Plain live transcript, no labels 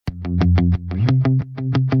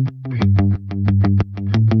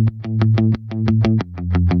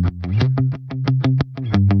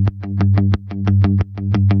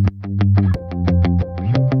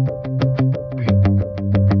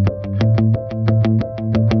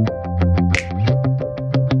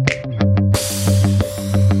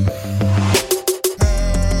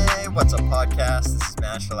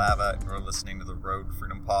listening to the Road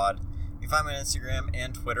Freedom Pod. You can find me on Instagram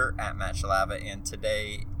and Twitter at Matt Shalava, and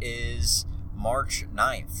today is March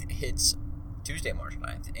 9th. It's Tuesday, March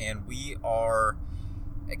 9th, and we are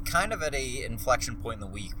kind of at a inflection point in the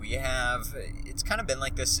week. It's kind of been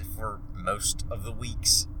like this for most of the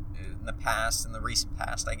weeks in the recent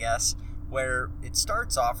past, I guess, where it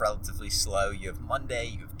starts off relatively slow. You have Monday,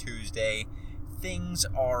 you have Tuesday. Things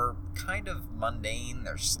are kind of mundane,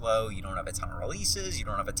 they're slow, you don't have a ton of releases, you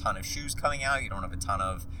don't have a ton of shoes coming out, you don't have a ton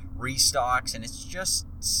of restocks, and it's just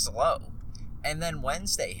slow. And then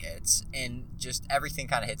Wednesday hits, and just everything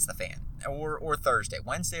kind of hits the fan. Or Thursday.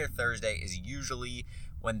 Wednesday or Thursday is usually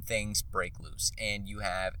when things break loose, and you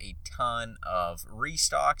have a ton of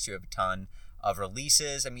restocks, you have a ton of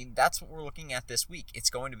releases. I mean, that's what we're looking at this week. It's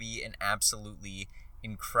going to be an absolutely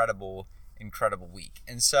incredible week.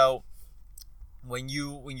 And so when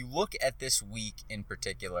you look at this week in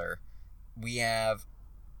particular, we have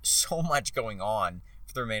so much going on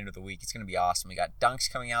for the remainder of the week. It's going to be awesome. We got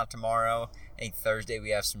Dunks coming out tomorrow. I think Thursday we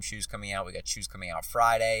have some shoes coming out. We got shoes coming out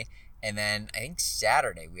Friday. And then I think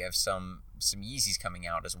Saturday we have some Yeezys coming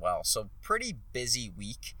out as well. So pretty busy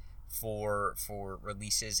week for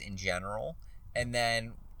releases in general. And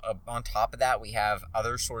then on top of that, we have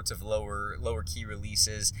other sorts of lower key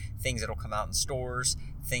releases, things that will come out in stores,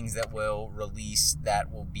 things that will release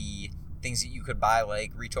that will be things that you could buy,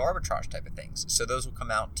 like retail arbitrage type of things. So those will come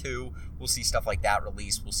out too. We'll see stuff like that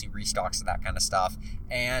release. We'll see restocks of that kind of stuff.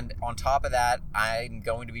 And on top of that, I'm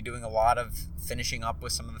going to be doing a lot of finishing up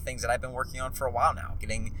with some of the things that I've been working on for a while now,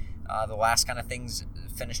 getting the last kind of things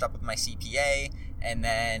finished up with my CPA, and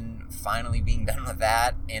then finally being done with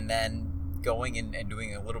that, and then going and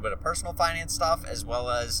doing a little bit of personal finance stuff, as well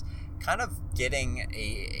as kind of getting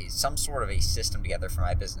some sort of a system together for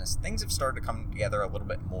my business. Things have started to come together a little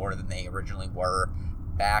bit more than they originally were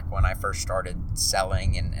back when I first started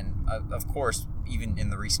selling, and of course, even in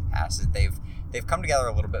the recent past, they've come together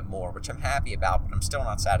a little bit more, which I'm happy about, but I'm still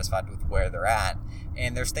not satisfied with where they're at.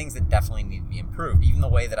 And there's things that definitely need to be improved. Even the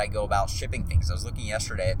way that I go about shipping things. I was looking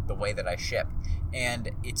yesterday at the way that I ship,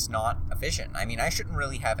 and it's not efficient. I mean, I shouldn't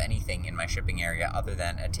really have anything in my shipping area other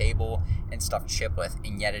than a table and stuff to ship with,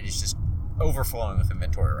 and yet it is just overflowing with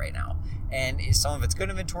inventory right now. And some of it's good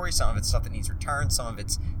inventory, some of it's stuff that needs returned, some of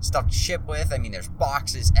it's stuff to ship with. I mean, there's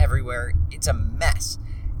boxes everywhere. It's a mess.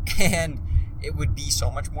 And it would be so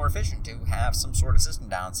much more efficient to have some sort of system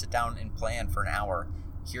down, sit down and plan for an hour.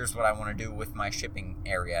 Here's what I want to do with my shipping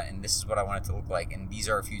area, and this is what I want it to look like, and these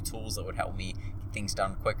are a few tools that would help me get things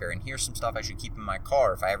done quicker, and here's some stuff I should keep in my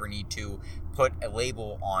car if I ever need to put a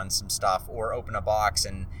label on some stuff or open a box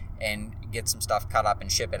and get some stuff cut up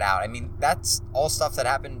and ship it out. I mean, that's all stuff that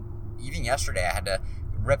happened even yesterday. I had to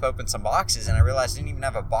rip open some boxes, and I realized I didn't even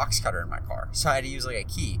have a box cutter in my car, so I had to use like a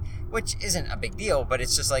key, which isn't a big deal, but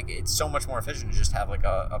it's just like, it's so much more efficient to just have like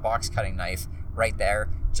a box cutting knife right there,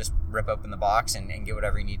 just rip open the box and get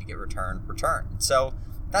whatever you need to get returned. So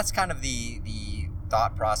that's kind of the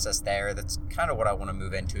thought process there. That's kind of what I want to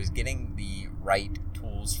move into, is getting the right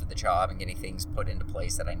tools for the job and getting things put into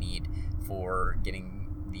place that I need for getting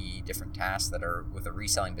the different tasks that are with a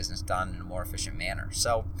reselling business done in a more efficient manner.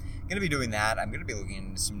 So I'm going to be doing that. I'm going to be looking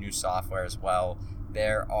into some new software as well.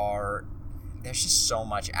 There's just so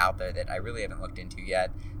much out there that I really haven't looked into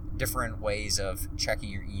yet. Different ways of checking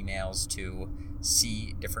your emails to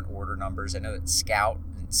see different order numbers. I know that Scout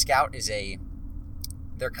is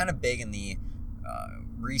they're kind of big in the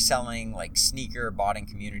reselling, like sneaker botting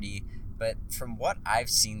community, but from what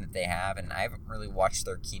I've seen that they have, and I haven't really watched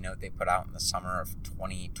their keynote they put out in the summer of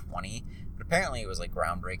 2020, but apparently it was like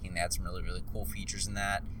groundbreaking. They had some really, really cool features in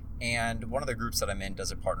that, and one of the groups that I'm in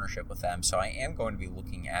does a partnership with them, so I am going to be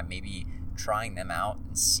looking at maybe trying them out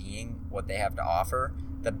and seeing what they have to offer.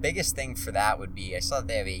 The biggest thing for that would be, I saw that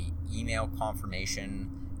they have a email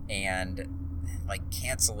confirmation and like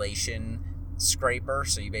cancellation scraper.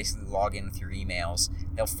 So you basically log in with your emails.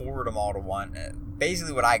 They'll forward them all to one.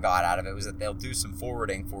 Basically what I got out of it was that they'll do some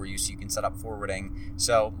forwarding for you, so you can set up forwarding.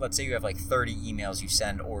 So let's say you have like 30 emails you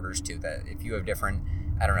send orders to, that if you have different,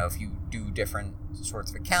 I don't know, if you do different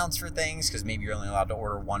sorts of accounts for things, because maybe you're only allowed to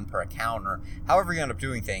order one per account, or however you end up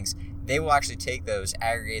doing things, they will actually take those,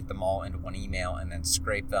 aggregate them all into one email, and then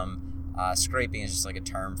scrape them. Scraping is just like a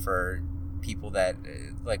term for people that,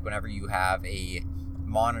 like whenever you have a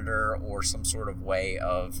monitor or some sort of way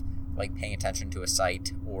of like paying attention to a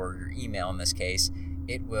site or your email in this case,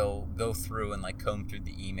 it will go through and like comb through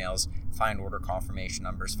the emails, find order confirmation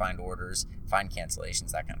numbers, find orders, find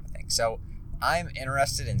cancellations, that kind of thing. So I'm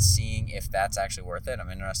interested in seeing if that's actually worth it. I'm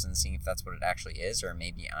interested in seeing if that's what it actually is, or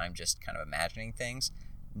maybe I'm just kind of imagining things.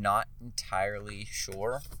 Not entirely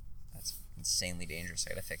sure. That's insanely dangerous.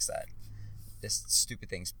 I gotta fix that. this stupid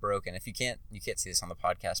thing's broken. If you can't see this on the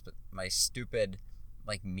podcast, but my stupid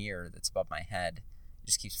like mirror that's above my head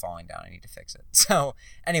just keeps falling down. I need to fix it. So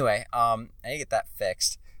anyway, I need to get that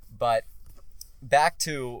fixed. But back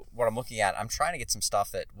to what I'm looking at, I'm trying to get some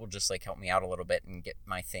stuff that will just like help me out a little bit and get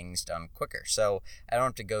my things done quicker. So I don't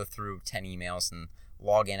have to go through 10 emails and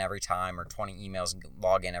log in every time, or 20 emails and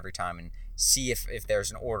log in every time and see if there's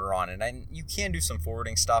an order on it. And you can do some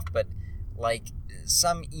forwarding stuff, but like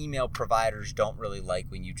some email providers don't really like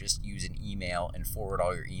when you just use an email and forward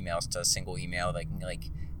all your emails to a single email. They can like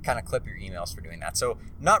kind of clip your emails for doing that. So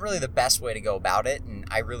not really the best way to go about it, and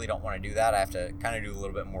I really don't want to do that. I have to kind of do a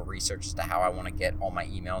little bit more research as to how I want to get all my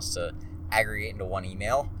emails to aggregate into one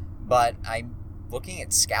email. But I'm looking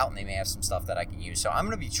at Scout, and they may have some stuff that I can use. So I'm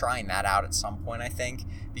going to be trying that out at some point, I think,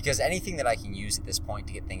 because anything that I can use at this point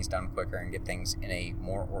to get things done quicker and get things in a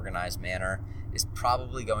more organized manner is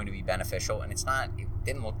probably going to be beneficial. And it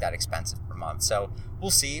didn't look that expensive per month. So we'll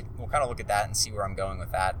see. We'll kind of look at that and see where I'm going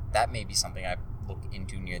with that. That may be something I look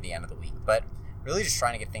into near the end of the week, but really just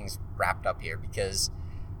trying to get things wrapped up here, because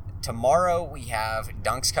tomorrow we have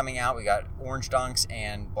dunks coming out. We got orange dunks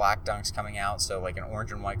and black dunks coming out. So like an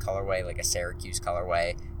orange and white colorway, like a Syracuse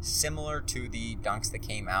colorway, similar to the dunks that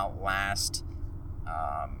came out last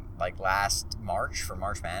March for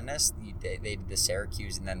March Madness. They did the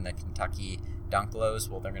Syracuse and then the Kentucky dunk lows.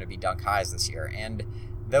 Well, they're going to be dunk highs this year, and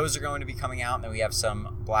those are going to be coming out. And then we have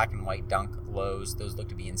some black and white dunk lows. Those look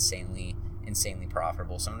to be insanely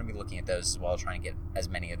profitable. So I'm going to be looking at those as well, trying to get as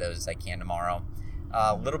many of those as I can tomorrow.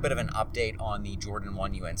 A little bit of an update on the Jordan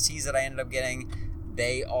 1 UNCs that I ended up getting.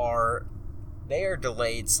 They are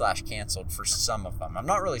delayed / canceled for some of them. I'm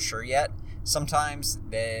not really sure yet. Sometimes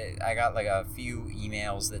I got like a few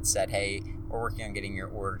emails that said, hey, we're working on getting your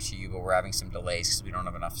order to you, but we're having some delays because we don't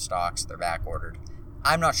have enough stock, so they're back ordered.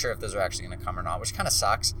 I'm not sure if those are actually going to come or not, which kind of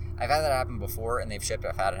sucks. I've had that happen before and they've shipped.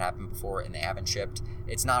 I've had it happen before and they haven't shipped.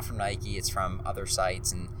 It's not from Nike, it's from other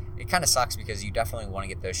sites, and it kind of sucks because you definitely want to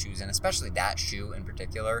get those shoes in, especially that shoe in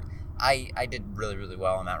particular. I did really, really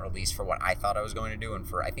well on that release for what I thought I was going to do, and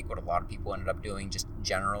for I think what a lot of people ended up doing just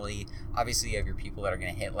generally. Obviously, you have your people that are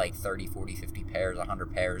going to hit like 30, 40, 50 pairs,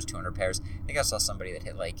 100 pairs, 200 pairs. I think I saw somebody that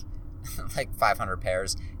hit like 500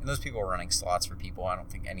 pairs, and those people are running slots for people. I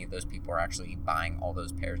don't think any of those people are actually buying all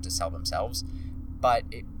those pairs to sell themselves. But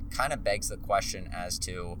it kind of begs the question as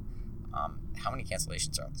to how many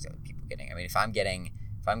cancellations are these other people getting? I mean, if I'm getting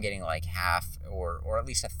like half or at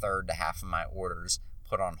least a third to half of my orders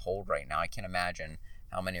put on hold right now, I can't imagine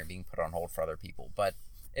how many are being put on hold for other people. But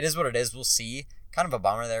it is what it is. We'll see. Kind of a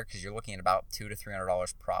bummer there because you're looking at about $200 to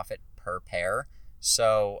 $300 profit per pair.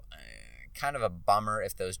 So kind of a bummer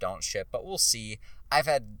if those don't ship, but we'll see. I've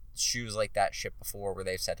had shoes like that ship before where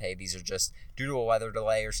they've said, hey, these are just due to a weather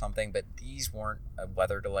delay or something, but these weren't a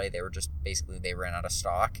weather delay. They were just basically they ran out of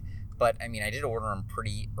stock. But I mean, I did order them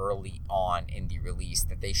pretty early on in the release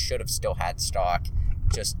that they should have still had stock,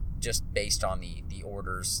 just based on the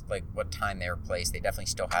orders, like what time they were placed. They definitely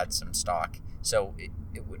still had some stock. So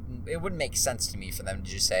it wouldn't make sense to me for them to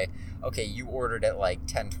just say, okay, you ordered at like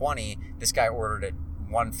 10:20, this guy ordered at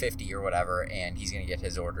 150 or whatever, and he's going to get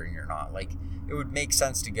his order and you're not. Like, it would make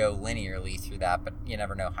sense to go linearly through that, but you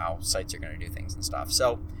never know how sites are going to do things and stuff.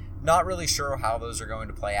 So not really sure how those are going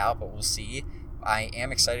to play out, but we'll see. I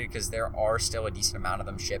am excited because there are still a decent amount of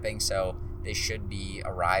them shipping, so they should be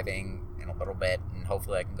arriving in a little bit, and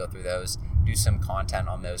hopefully I can go through those, do some content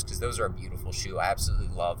on those, because those are a beautiful shoe. I absolutely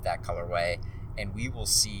love that colorway, and we'll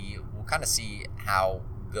kind of see how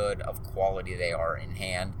good of quality they are in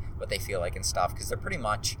hand, what they feel like and stuff, because they're pretty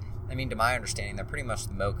much, I mean, to my understanding, they're pretty much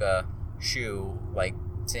the Mocha shoe, like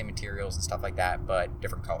same materials and stuff like that, but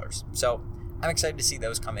different colors. So I'm excited to see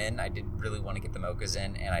those come in. I did really want to get the Mochas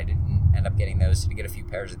in, and I didn't end up getting those. So to get a few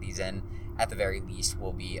pairs of these in, at the very least,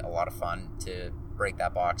 will be a lot of fun to break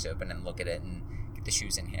that box open and look at it and get the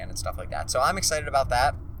shoes in hand and stuff like that. So I'm excited about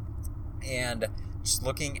that. And just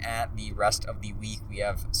looking at the rest of the week, we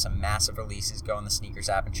have some massive releases. Go on the sneakers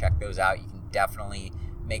app and check those out. You can definitely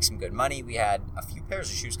make some good money. We had a few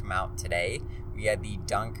pairs of shoes come out today. We had the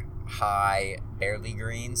Dunk High Barely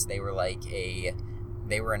Greens. They were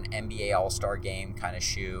an NBA All-Star Game kind of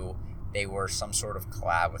shoe. They were some sort of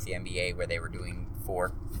collab with the NBA where they were doing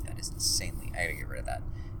that is insanely, I gotta get rid of that.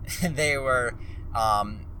 they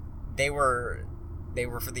were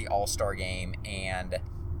for the All-Star Game, and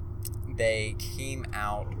they came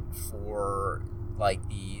out for like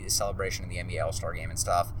the celebration of the NBA All-Star Game and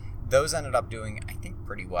stuff. Those ended up doing, I think,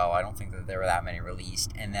 pretty well. I don't think that there were that many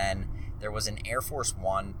released. And then there was an Air Force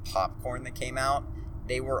One popcorn that came out.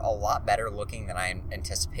 They were a lot better looking than I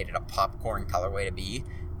anticipated a popcorn colorway to be.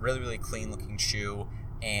 Really, really clean looking shoe.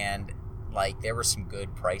 And Like, there were some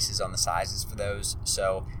good prices on the sizes for those,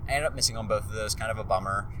 so I ended up missing on both of those, kind of a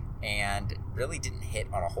bummer, and really didn't hit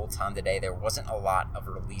on a whole ton today. There wasn't a lot of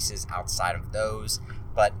releases outside of those,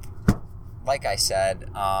 but like I said,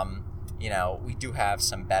 we do have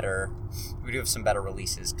some better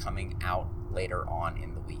releases coming out later on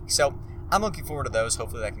in the week. So I'm looking forward to those.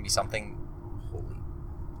 Hopefully that can be something.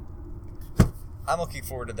 I'm looking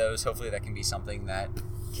forward to those. Hopefully that can be something that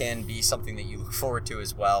you look forward to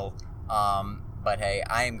as well. But hey,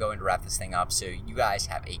 I am going to wrap this thing up. So you guys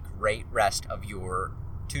have a great rest of your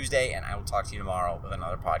Tuesday, and I will talk to you tomorrow with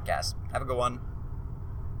another podcast. Have a good one.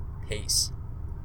 Peace.